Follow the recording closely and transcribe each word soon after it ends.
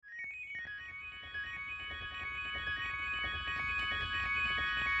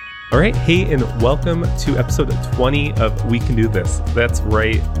All right, hey, and welcome to episode 20 of We Can Do This. That's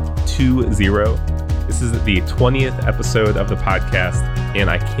right, 20. This is the 20th episode of the podcast, and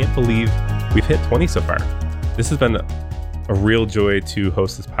I can't believe we've hit 20 so far. This has been a real joy to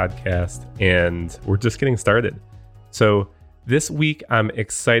host this podcast, and we're just getting started. So this week, I'm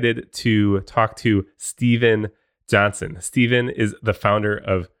excited to talk to Steven Johnson. Steven is the founder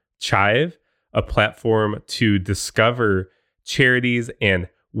of Chive, a platform to discover charities and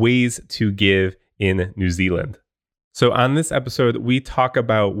ways to give in New Zealand. So on this episode, we talk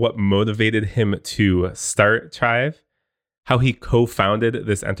about what motivated him to start Chive, how he co-founded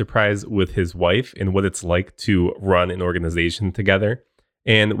this enterprise with his wife, and what it's like to run an organization together.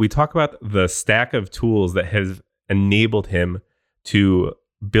 And we talk about the stack of tools that has enabled him to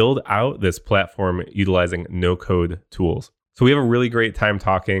build out this platform utilizing no-code tools. So we have a really great time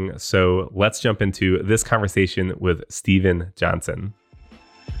talking. So let's jump into this conversation with Steven Johnson.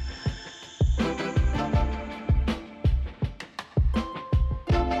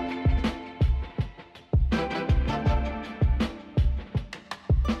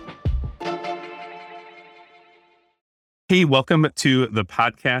 Hey, welcome to the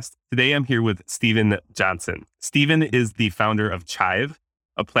podcast. Today I'm here with Steven Johnson. Steven is the founder of Chive,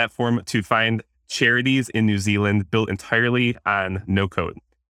 a platform to find charities in New Zealand built entirely on no-code.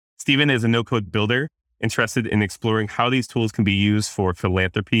 Steven is a no-code builder interested in exploring how these tools can be used for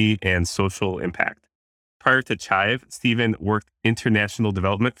philanthropy and social impact. Prior to Chive, Steven worked international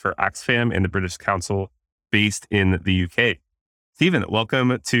development for Oxfam and the British Council based in the UK. Steven,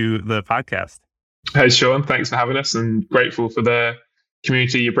 welcome to the podcast. Hey, Sean, thanks for having us and grateful for the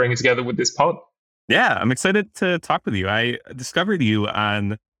community you're bringing together with this pod. Yeah, I'm excited to talk with you. I discovered you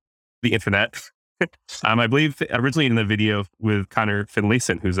on the internet. I believe originally in the video with Connor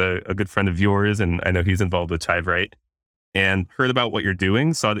Finlayson, who's a good friend of yours, and I know he's involved with Chive, right? And heard about what you're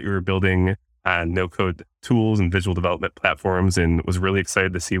doing, saw that you were building no-code tools and visual development platforms, and was really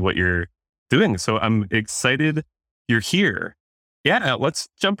excited to see what you're doing. So I'm excited you're here. Yeah, let's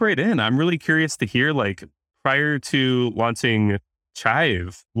jump right in. I'm really curious to hear, prior to launching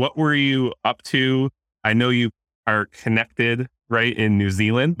Chive, what were you up to? I know you are connected, right, in New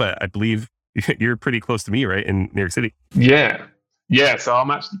Zealand, but I believe you're pretty close to me, right, in New York City. Yeah. So I'm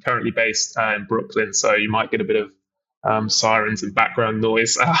actually currently based in Brooklyn, so you might get a bit of sirens and background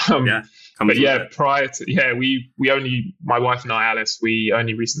noise. Prior to my wife and I, Alice, we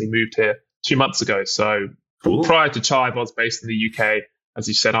only recently moved here 2 months ago. So cool. Prior to Chive, I was based in the UK. As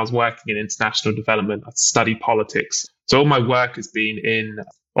you said, I was working in international development. I studied politics. So all my work has been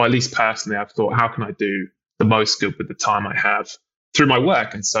or at least personally, I've thought, how can I do the most good with the time I have through my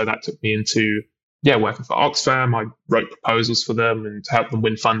work? And so that took me into, working for Oxfam. I wrote proposals for them and to help them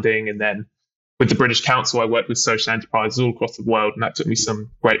win funding. And then with the British Council, I worked with social enterprises all across the world. And that took me some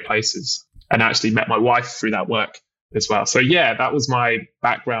great places, and actually met my wife through that work as well. So that was my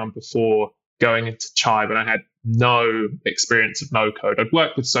background before going into Chive, and I had no experience of no code. I'd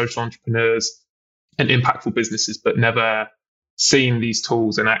worked with social entrepreneurs and impactful businesses, but never seen these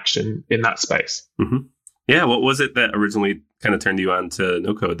tools in action in that space. Mm-hmm. Yeah, what was it that originally kind of turned you on to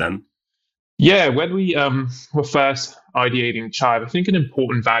no code then? Yeah, when we were first ideating Chive, I think an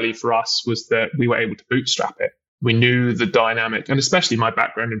important value for us was that we were able to bootstrap it. We knew the dynamic, and especially my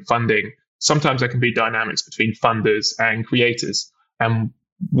background in funding, sometimes there can be dynamics between funders and creators. And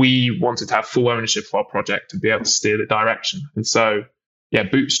we wanted to have full ownership of our project to be able to steer the direction. And so,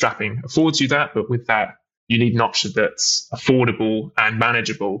 bootstrapping affords you that, but with that, you need an option that's affordable and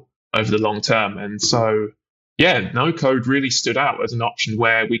manageable over the long term. And so, no code really stood out as an option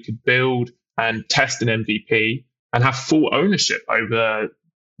where we could build and test an MVP and have full ownership over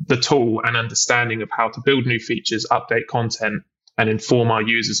the tool and understanding of how to build new features, update content, and inform our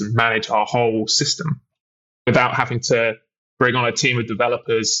users and manage our whole system without having to bring on a team of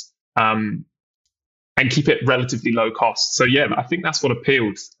developers and keep it relatively low cost. So I think that's what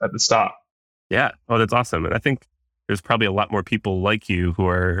appealed at the start. Yeah. Oh, that's awesome. And I think there's probably a lot more people like you who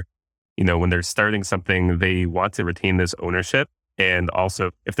are, when they're starting something, they want to retain this ownership. And also,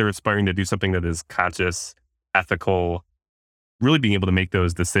 if they're aspiring to do something that is conscious, ethical, really being able to make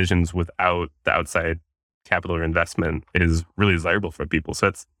those decisions without the outside capital or investment is really desirable for people. So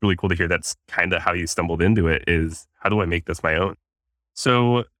that's really cool to hear. That's kind of how you stumbled into it, is how do I make this my own?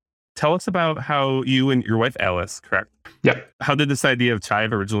 So tell us about how you and your wife, Alice, correct? Yeah. How did this idea of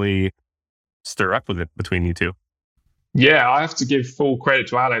Chive originally stir up with it between you two? Yeah, I have to give full credit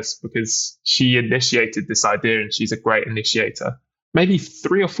to Alice because she initiated this idea and she's a great initiator. Maybe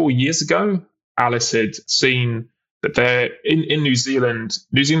 3 or 4 years ago, Alice had seen that they're in New Zealand.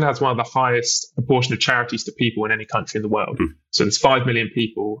 New Zealand has one of the highest proportion of charities to people in any country in the world. So there's 5 million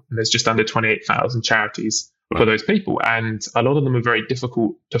people, and there's just under 28,000 charities for those people. And a lot of them are very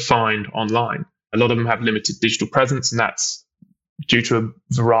difficult to find online. A lot of them have limited digital presence, and that's due to a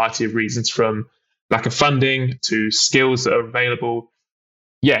variety of reasons, from lack of funding to skills that are available.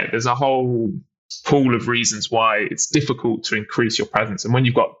 Yeah, there's a whole pool of reasons why it's difficult to increase your presence. And when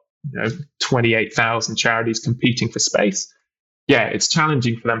you've got 28,000 charities competing for space, yeah, it's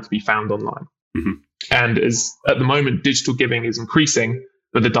challenging for them to be found online. And as at the moment, digital giving is increasing,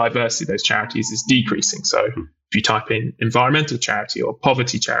 but the diversity of those charities is decreasing. So if you type in environmental charity or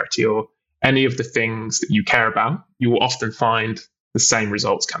poverty charity or any of the things that you care about, you will often find the same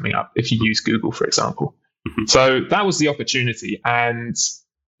results coming up if you use Google, for example. So that was the opportunity. And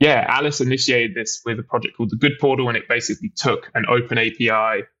yeah, Alice initiated this with a project called the Good Portal, and it basically took an open API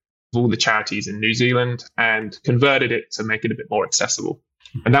of all the charities in New Zealand and converted it to make it a bit more accessible.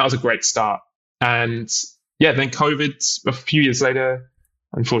 And that was a great start. And yeah, then COVID, a few years later,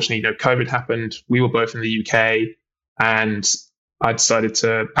 unfortunately, COVID happened. We were both in the UK, and I decided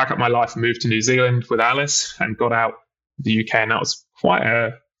to pack up my life and move to New Zealand with Alice, and got out of the UK. And that was quite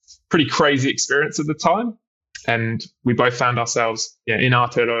a pretty crazy experience at the time. And we both found ourselves in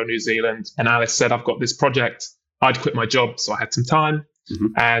Aotearoa, New Zealand. And Alice said, I've got this project. I'd quit my job, so I had some time.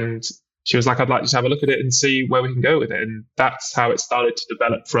 And she was like, I'd like to have a look at it and see where we can go with it. And that's how it started to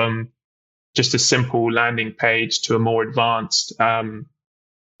develop from just a simple landing page to a more advanced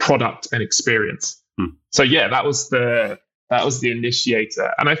product and experience. So yeah, that was the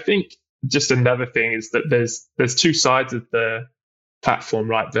initiator. And I think just another thing is that there's two sides of the platform,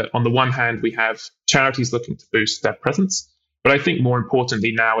 right? That on the one hand, we have charities looking to boost their presence, but I think more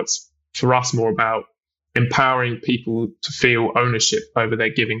importantly now, it's for us more about empowering people to feel ownership over their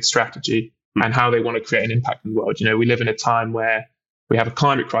giving strategy and how they want to create an impact in the world. We live in a time where we have a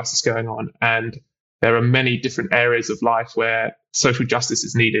climate crisis going on, and there are many different areas of life where social justice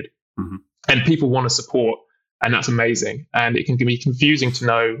is needed, and people want to support, and that's amazing. And it can be confusing to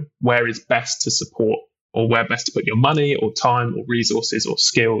know where is best to support, or where best to put your money or time or resources or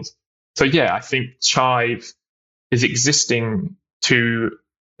skills. So yeah, I think Chive is existing to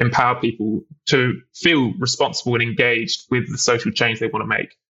empower people to feel responsible and engaged with the social change they want to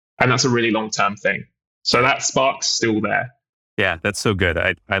make. And that's a really long-term thing. So that spark's still there. Yeah, that's so good.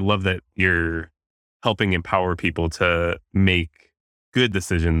 I love that you're helping empower people to make good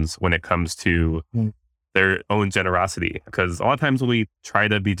decisions when it comes to their own generosity. Because a lot of times when we try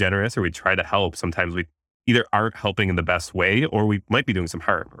to be generous or we try to help, sometimes we either aren't helping in the best way or we might be doing some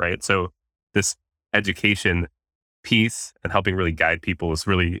harm, right? So this education piece and helping really guide people is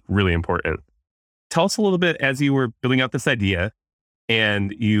really, really important. Tell us a little bit, as you were building out this idea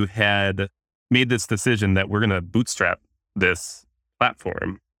and you had made this decision that we're going to bootstrap this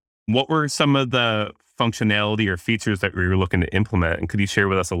platform, what were some of the functionality or features that we were looking to implement? And could you share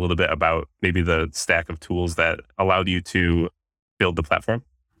with us a little bit about maybe the stack of tools that allowed you to build the platform?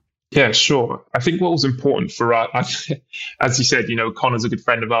 Yeah, sure. I think what was important for us, as you said, Connor's a good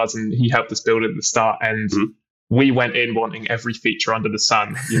friend of ours and he helped us build it at the start. And we went in wanting every feature under the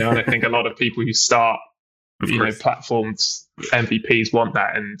sun, and I think a lot of people who start, platforms, MVPs want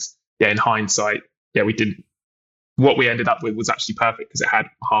that. And yeah, in hindsight, we didn't. What we ended up with was actually perfect because it had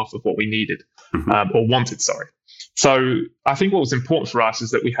half of what we needed or wanted, sorry. So I think what was important for us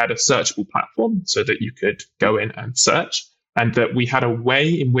is that we had a searchable platform so that you could go in and search, and that we had a way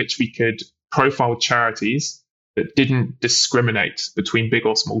in which we could profile charities that didn't discriminate between big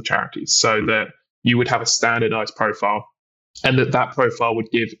or small charities, so that you would have a standardized profile, and that profile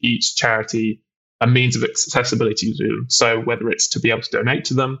would give each charity a means of accessibility to them. So whether it's to be able to donate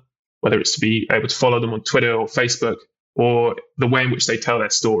to them, whether it's to be able to follow them on Twitter or Facebook, or the way in which they tell their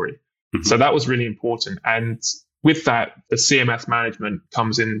story. So that was really important. And with that, the CMS management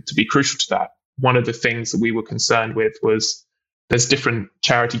comes in to be crucial to that. One of the things that we were concerned with was there's different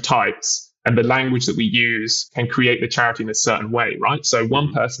charity types, and the language that we use can create the charity in a certain way, right? So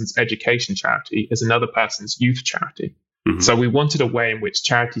one person's education charity is another person's youth charity. So we wanted a way in which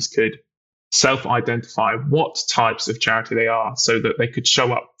charities could self-identify what types of charity they are, so that they could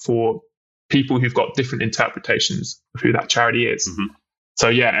show up for people who've got different interpretations of who that charity is. So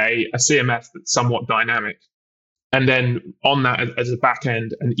yeah, a CMS that's somewhat dynamic. And then on that, as a back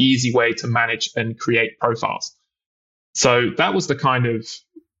end, an easy way to manage and create profiles. So that was the kind of,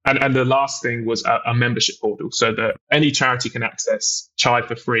 and the last thing was a membership portal, so that any charity can access Chive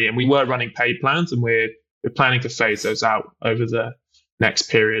for free. And we were running paid plans, and we're planning to phase those out over the next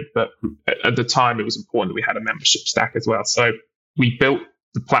period. But at the time, it was important that we had a membership stack as well. So we built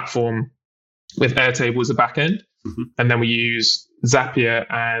the platform with Airtable as a back end. And then we use Zapier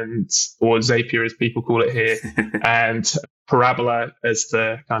or Zapier as people call it here, and Parabola as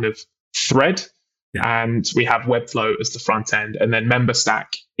the kind of thread. Yeah. And we have Webflow as the front end. And then MemberStack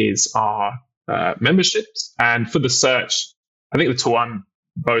is our memberships. And for the search, I think the tool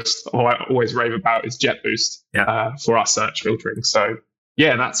I always rave about is JetBoost for our search filtering. So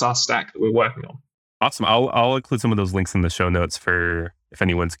yeah, that's our stack that we're working on. Awesome. I'll include some of those links in the show notes for if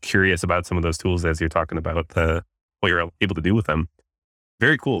anyone's curious about some of those tools as you're talking about what you're able to do with them.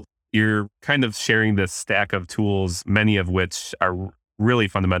 Very cool. You're kind of sharing this stack of tools, many of which are really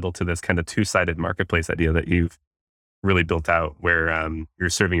fundamental to this kind of two-sided marketplace idea that you've really built out, where you're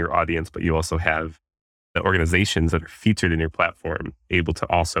serving your audience, but you also have the organizations that are featured in your platform able to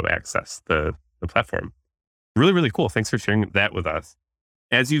also access the platform. Really, really cool. Thanks for sharing that with us.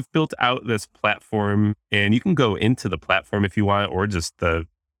 As you've built out this platform, and you can go into the platform if you want, or just the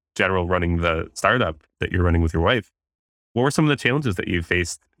general running the startup that you're running with your wife, what were some of the challenges that you've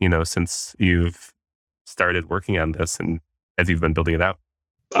faced, since you've started working on this and as you've been building it out?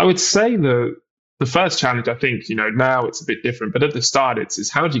 I would say the first challenge, I think, now it's a bit different, but at the start, it's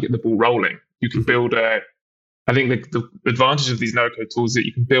how do you get the ball rolling? You can build I think the advantage of these no-code tools is that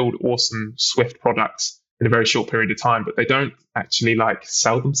you can build awesome Swift products in a very short period of time, but they don't actually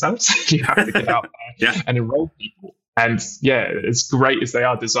sell themselves. You have to get out there and enroll people. And as great as they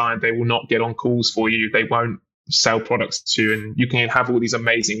are designed, they will not get on calls for you. They won't sell products to you, and you can have all these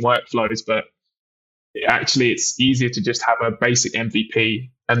amazing workflows, but actually it's easier to just have a basic MVP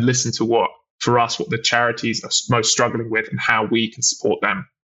and listen to what the charities are most struggling with and how we can support them.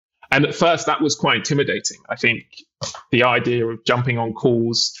 And at first that was quite intimidating. I think the idea of jumping on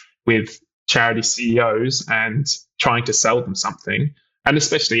calls with charity CEOs and trying to sell them something, and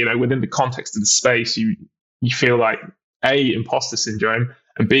especially within the context of the space, you feel like A, imposter syndrome,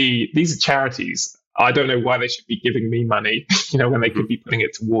 and B, these are charities. I don't know why they should be giving me money when they could be putting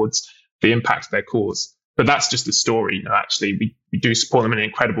it towards the impact of their cause. But that's just the story. Actually we do support them in an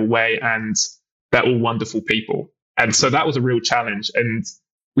incredible way, and they're all wonderful people. And so that was a real challenge, and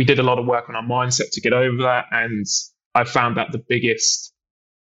we did a lot of work on our mindset to get over that. And I found that the biggest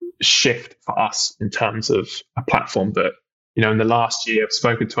shift for us in terms of a platform that, in the last year, I've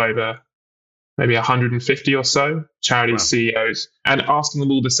spoken to over maybe 150 or so charity CEOs and asking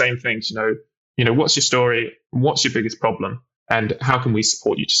them all the same things, what's your story? What's your biggest problem? And how can we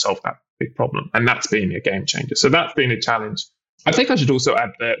support you to solve that big problem? And that's been a game changer. So that's been a challenge. I think I should also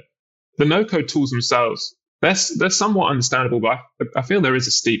add that the no-code tools themselves, they're somewhat understandable, but I feel there is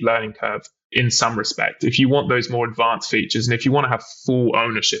a steep learning curve in some respect. If you want those more advanced features and if you want to have full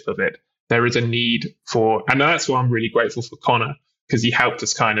ownership of it, there is a need for, and that's why I'm really grateful for Connor, because he helped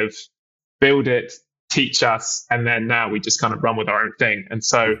us kind of build it, teach us, and then now we just kind of run with our own thing. And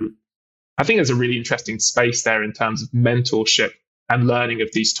so I think there's a really interesting space there in terms of mentorship and learning of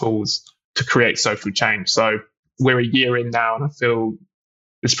these tools to create social change. So we're a year in now, and I feel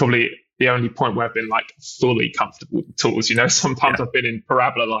it's probably the only point where I've been fully comfortable with the tools. Sometimes I've been in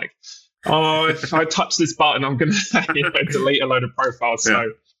Parabola if I touch this button, I'm going to delete a load of profiles.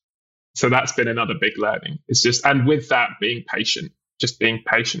 So that's been another big learning. It's just, and with that, being patient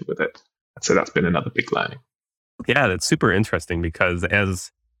with it. So that's been another big learning. Yeah, that's super interesting, because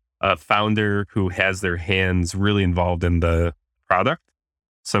as a founder who has their hands really involved in the product,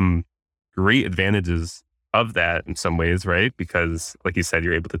 some great advantages of that in some ways, right? Because like you said,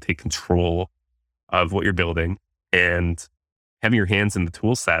 you're able to take control of what you're building, and having your hands in the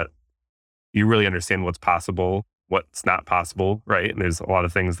tool set, you really understand what's possible, what's not possible, right? And there's a lot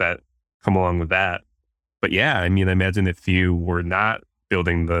of things that come along with that. But yeah, I imagine if you were not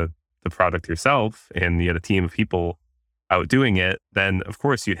building the product yourself and you had a team of people out doing it, then of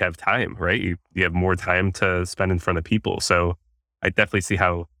course you'd have time, right? You have more time to spend in front of people. So I definitely see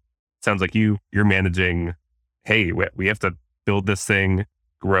how it sounds like you're managing, hey, we have to build this thing,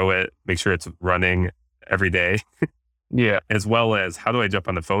 grow it, make sure it's running every day. Yeah. As well as, how do I jump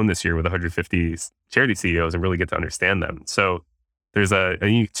on the phone this year with 150 charity CEOs and really get to understand them? So there's a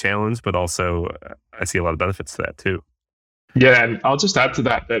unique challenge, but also I see a lot of benefits to that too. Yeah, and I'll just add to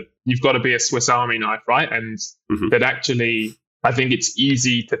that you've got to be a Swiss Army knife, right? And that actually, I think it's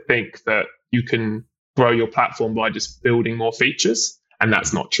easy to think that you can grow your platform by just building more features. And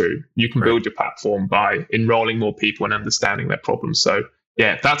that's not true. You can build your platform by enrolling more people and understanding their problems. So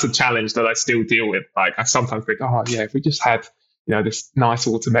yeah, that's a challenge that I still deal with. I sometimes think, if we just had, this nice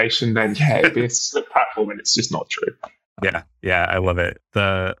automation, then it'd be a slick platform, and it's just not true. Yeah, I love it.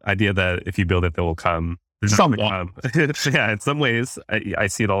 The idea that if you build it, they will come. Yeah, in some ways, I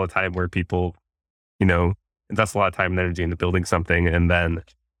see it all the time where people, invest a lot of time and energy into building something and then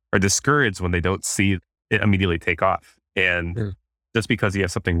are discouraged when they don't see it immediately take off. And just because you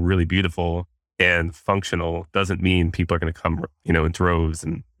have something really beautiful and functional doesn't mean people are going to come, in droves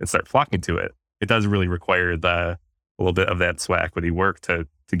and start flocking to it. It does really require a little bit of that sweat equity work to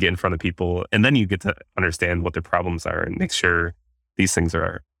get in front of people. And then you get to understand what their problems are and make sure these things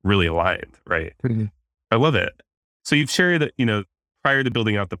are really aligned, right? Mm-hmm. I love it. So you've shared that, prior to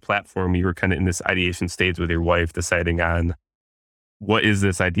building out the platform, you were kind of in this ideation stage with your wife, deciding on what is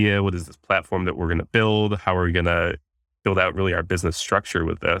this idea? What is this platform that we're going to build? How are we going to build out really our business structure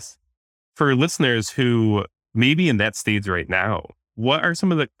with this? For listeners who may be in that stage right now, what are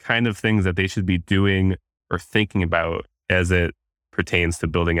some of the kind of things that they should be doing or thinking about as it pertains to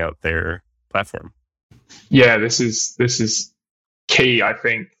building out their platform? Yeah, this is key, I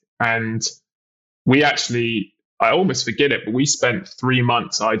think. And I almost forget it, but we spent 3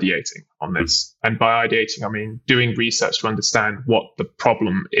 months ideating on this. And by ideating, I mean doing research to understand what the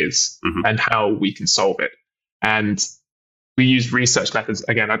problem is and how we can solve it. And we used research methods.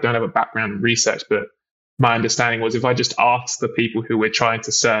 Again, I don't have a background in research, but my understanding was if I just ask the people who we're trying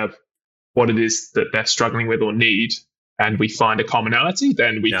to serve what it is that they're struggling with or need, and we find a commonality,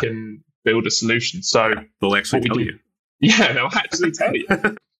 then we can build a solution. So they'll actually tell you. Yeah, they'll actually tell you.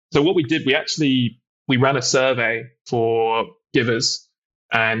 So what we did, we ran a survey for givers,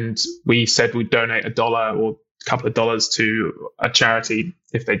 and we said we'd donate $1 or a couple of dollars to a charity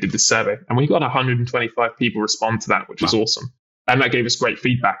if they did the survey. And we got 125 people respond to that, which was awesome. And that gave us great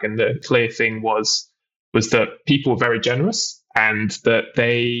feedback. And the clear thing was that people were very generous and that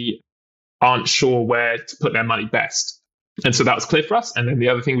they aren't sure where to put their money best. And so that was clear for us. And then the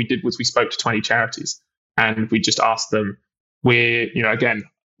other thing we did was we spoke to 20 charities, and we just asked them, again,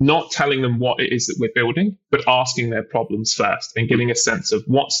 not telling them what it is that we're building, but asking their problems first and getting a sense of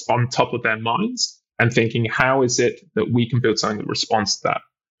what's on top of their minds and thinking, how is it that we can build something that responds to that?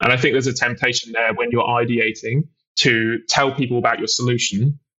 And I think there's a temptation there when you're ideating to tell people about your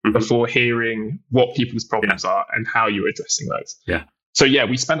solution before hearing what people's problems are and how you're addressing those. Yeah. So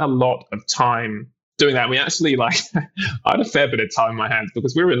we spent a lot of time doing that. We actually I had a fair bit of time in my hands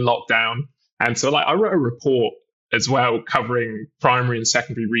because we were in lockdown. And so I wrote a report as well covering primary and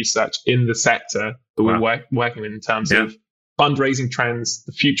secondary research in the sector that we're working in terms of fundraising trends,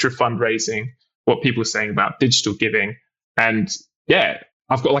 the future of fundraising, what people are saying about digital giving. And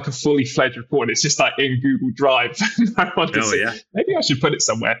I've got a fully fledged report. It's just in Google Drive. Maybe I should put it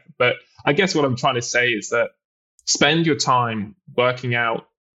somewhere. But I guess what I'm trying to say is that spend your time working out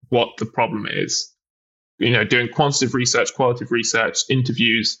what the problem is, doing quantitative research, qualitative research,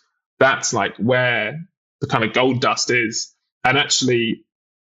 interviews. That's where the kind of gold dust is. And actually,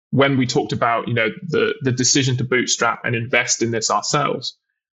 when we talked about, the decision to bootstrap and invest in this ourselves,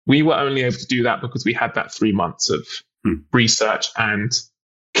 we were only able to do that because we had that 3 months of research and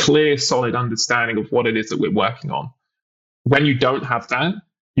clear, solid understanding of what it is that we're working on. When you don't have that,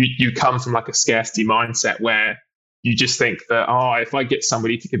 you come from a scarcity mindset where you just think that, if I get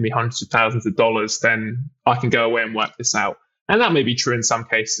somebody to give me hundreds of thousands of dollars, then I can go away and work this out. And that may be true in some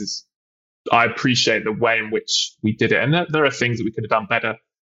cases. I appreciate the way in which we did it. And there are things that we could have done better.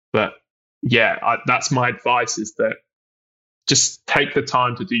 But that's my advice, is that just take the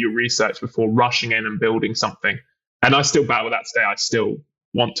time to do your research before rushing in and building something. And I still battle with that today. I still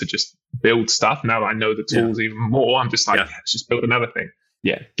want to just build stuff. Now that I know the tools even more, I'm just let's just build another thing.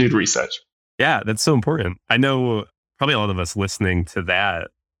 Yeah, do the research. Yeah, that's so important. I know probably a lot of us listening to that,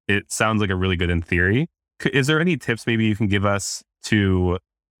 it sounds like a really good in theory. Is there any tips maybe you can give us to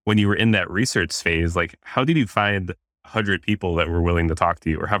when you were in that research phase? How did you find 100 people that were willing to talk to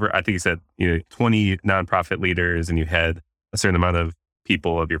you? Or however, I think you said, 20 nonprofit leaders, and you had a certain amount of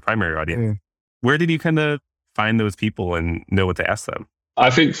people of your primary audience. Where did you kind of find those people and know what to ask them? I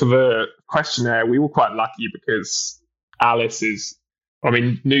think for the questionnaire, we were quite lucky because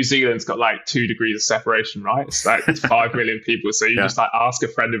New Zealand's got 2 degrees of separation, right? It's 5 million people. So you just ask a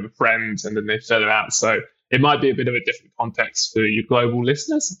friend of a friend and then they fill it out. So it might be a bit of a different context for your global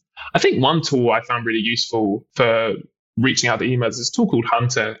listeners. I think one tool I found really useful for reaching out to emails is a tool called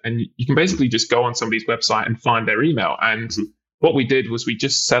Hunter. And you can basically just go on somebody's website and find their email. And what we did was we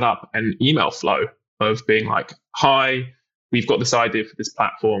just set up an email flow of being hi, we've got this idea for this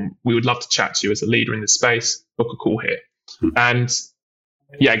platform. We would love to chat to you as a leader in this space. Book a call here. And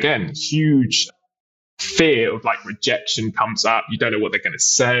again, huge fear of rejection comes up. You don't know what they're going to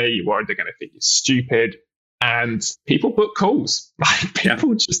say. You're worried they're going to think you're stupid. And people book calls.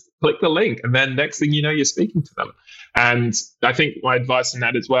 People just click the link, and then next thing you know, you're speaking to them. And I think my advice on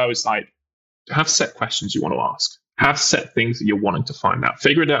that as well is have set questions you want to ask. Have set things that you're wanting to find out.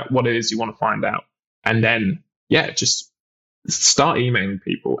 Figure it out what it is you want to find out. And then, just start emailing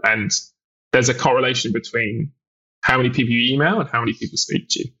people. And there's a correlation between how many people you email and how many people speak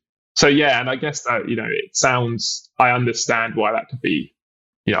to you. So yeah, and I guess that, I understand why that could be,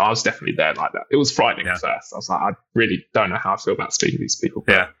 I was definitely there like that. It was frightening at first. I was like, I really don't know how I feel about speaking to these people.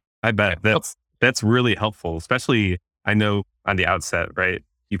 Yeah, I bet. That's really helpful, especially I know on the outset, right?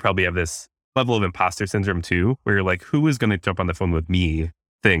 You probably have this level of imposter syndrome too, where you're like, who is going to jump on the phone with me?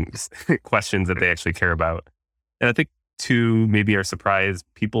 Things, questions that they actually care about. And I think too, maybe are surprised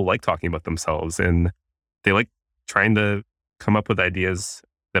people like talking about themselves and they like trying to come up with ideas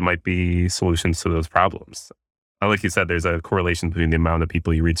that might be solutions to those problems. Like you said, there's a correlation between the amount of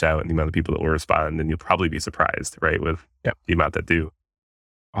people you reach out and the amount of people that will respond, and you'll probably be surprised, right, with the amount that do.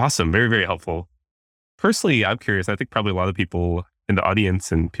 Awesome. Very, very helpful. Personally, I'm curious. I think probably a lot of people in the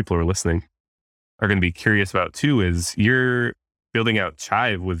audience and people who are listening are going to be curious about too, is you're building out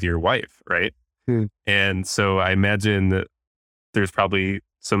Chive with your wife, right? And so I imagine that there's probably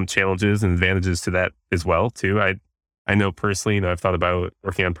some challenges and advantages to that as well too. I know personally, I've thought about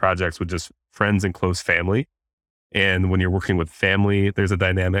working on projects with just friends and close family. And when you're working with family, there's a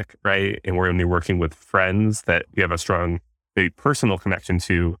dynamic, right? And when you're working with friends that you have a strong, maybe personal connection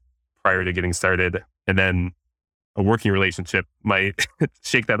to prior to getting started, and then a working relationship might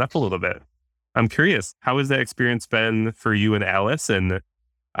shake that up a little bit. I'm curious, how has that experience been for you and Alice? And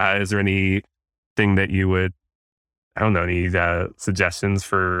is there anything that you would, any suggestions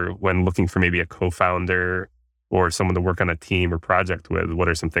for when looking for maybe a co-founder or someone to work on a team or project with? What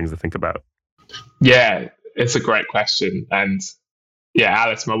are some things to think about? Yeah, it's a great question. And yeah,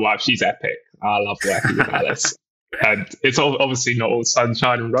 Alice, my wife, she's epic. I love working with Alice. And it's obviously not all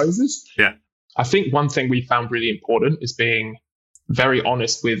sunshine and roses. Yeah. I think one thing we found really important is being very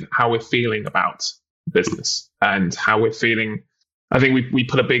honest with how we're feeling about business and how we're feeling. I think we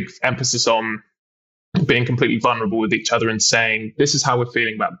put a big emphasis on being completely vulnerable with each other and saying, this is how we're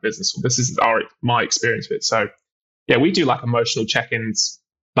feeling about the business, or this is my experience with it. So yeah, we do like emotional check-ins,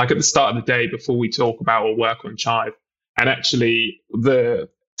 like at the start of the day before we talk about or work on Chive. And actually the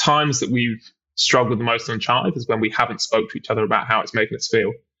times that we've struggled the most on Chive is when we haven't spoke to each other about how it's making us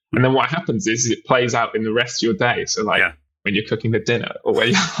feel. And then what happens is it plays out in the rest of your day. So when you're cooking the dinner or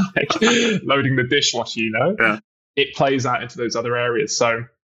when you're loading the dishwasher, it plays out into those other areas. So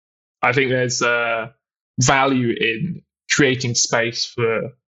I think there's value in creating space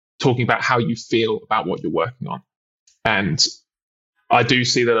for talking about how you feel about what you're working on. And I do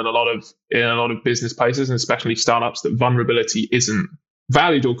see that in a lot of business places, and especially startups, that vulnerability isn't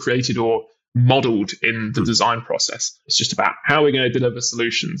valued or created or modeled in the design process. It's just about how we're going to deliver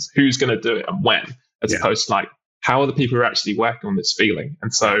solutions, who's going to do it and when, as opposed to how are the people who are actually working on this feeling.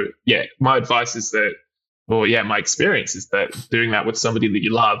 And so, my advice is that, my experience is that doing that with somebody that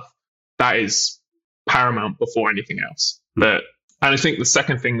you love, that is paramount before anything else. And I think the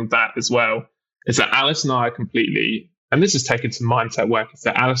second thing of that as well is that Alice and I are completely, and this is taken to mindset work, is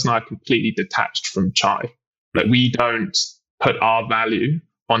that Alice and I are completely detached from Chive. Like we don't put our value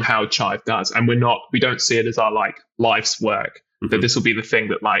on how Chive does. And we don't see it as our life's work, that this will be the thing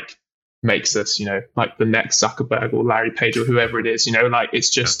that makes us, like the next Zuckerberg or Larry Page or whoever it is, it's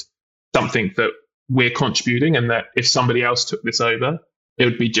just something that we're contributing, and that if somebody else took this over, it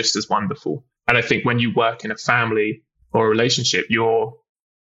would be just as wonderful. And I think when you work in a family or a relationship, your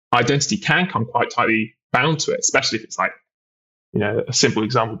identity can come quite tightly bound to it, especially if it's a simple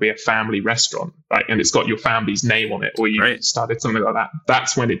example would be a family restaurant, right? And it's got your family's name on it, or you started something like that.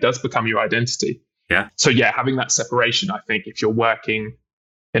 That's when it does become your identity. Yeah. So having that separation, I think if you're working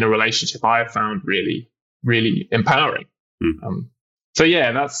in a relationship, I have found really, really empowering. So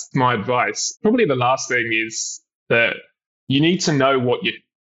that's my advice. Probably the last thing is that you need to know what you're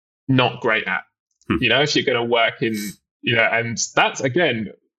not great at. If you're going to work in, and that's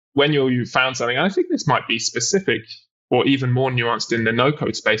again, when you found something, and I think this might be specific or even more nuanced in the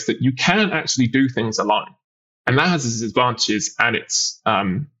no-code space, that you can actually do things alone. And that has its advantages and its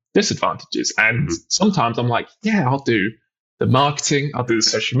disadvantages. And sometimes I'm like, I'll do the marketing, I'll do the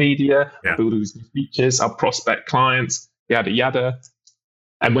social media, I'll build all these new features, I'll prospect clients, yada, yada.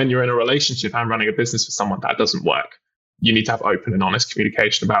 And when you're in a relationship and running a business for someone, that doesn't work. You need to have open and honest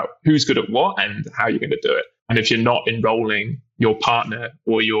communication about who's good at what and how you're going to do it. And if you're not enrolling your partner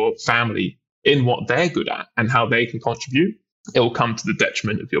or your family in what they're good at and how they can contribute, it will come to the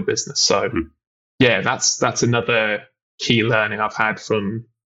detriment of your business. So that's another key learning I've had from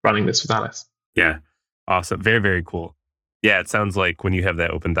running this with Alice. Yeah. Awesome. Very, very cool. Yeah. It sounds like when you have that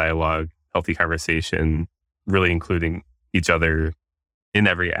open dialogue, healthy conversation, really including each other in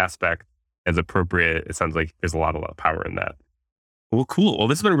every aspect as appropriate, it sounds like there's a lot of power in that. Well, cool. Well,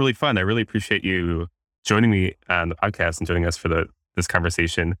 this has been really fun. I really appreciate you joining me on the podcast and joining us for this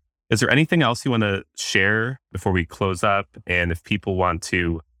conversation. Is there anything else you want to share before we close up? And if people want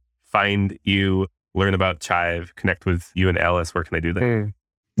to find you, learn about Chive, connect with you and Alice, where can they do that?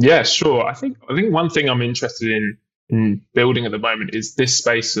 Yeah, sure. I think one thing I'm interested in building at the moment is this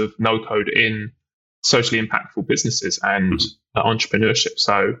space of no code in socially impactful businesses and entrepreneurship.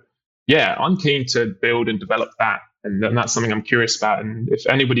 So yeah, I'm keen to build and develop that. And that's something I'm curious about. And if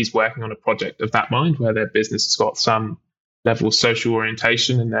anybody's working on a project of that mind where their business has got some level of social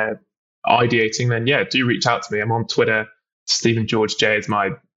orientation and they're ideating, then yeah, do reach out to me. I'm on Twitter. Stephen George J is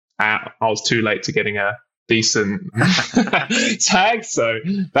my at. I was too late to getting a decent tag, so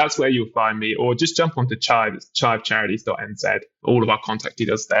that's where you'll find me. Or just jump onto Chive. It's chivecharities.nz. All of our contact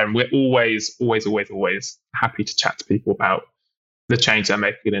details there, and we're always happy to chat to people about the change they're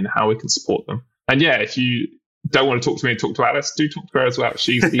making and how we can support them. And yeah, if you don't want to talk to me and talk to Alice, do talk to her as well.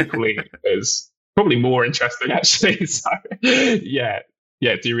 She's equally as probably more interesting actually. So yeah,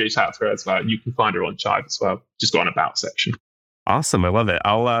 do reach out to her as well. You can find her on Chive as well. Just go on About section. Awesome. I love it.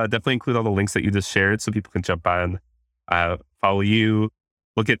 I'll definitely include all the links that you just shared so people can jump on, follow you,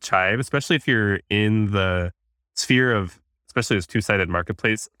 look at Chive, especially if you're in the sphere of, especially this two-sided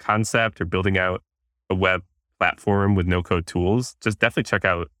marketplace concept or building out a web platform with no-code tools. Just definitely check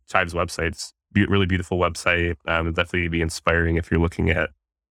out Chive's website. It's a really beautiful website. It'll definitely be inspiring if you're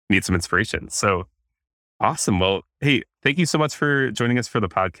need some inspiration. So awesome. Well, hey, thank you so much for joining us for the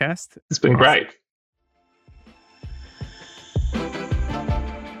podcast. It's been great.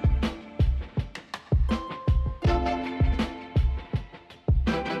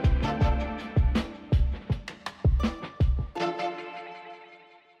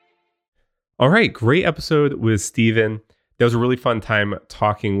 All right, great episode with Stephen. That was a really fun time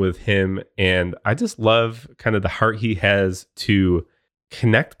talking with him. And I just love kind of the heart he has to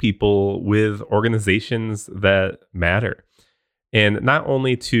connect people with organizations that matter. And not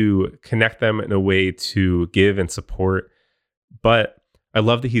only to connect them in a way to give and support, but I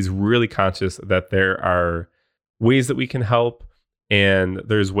love that he's really conscious that there are ways that we can help and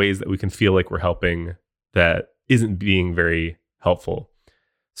there's ways that we can feel like we're helping that isn't being very helpful.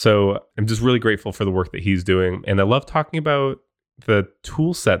 So I'm just really grateful for the work that he's doing. And I love talking about the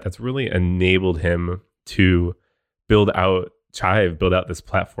tool set that's really enabled him to build out Chive, build out this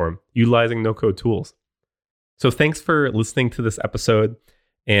platform, utilizing no-code tools. So thanks for listening to this episode.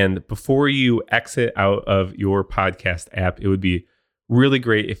 And before you exit out of your podcast app, it would be really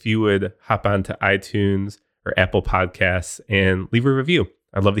great if you would hop onto iTunes or Apple Podcasts and leave a review.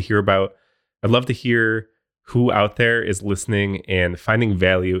 I'd love to hear who out there is listening and finding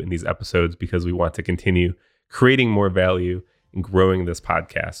value in these episodes, because we want to continue creating more value and growing this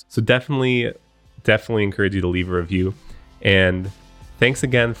podcast. So definitely encourage you to leave a review. And thanks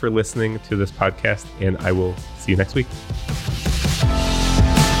again for listening to this podcast, and I will see you next week.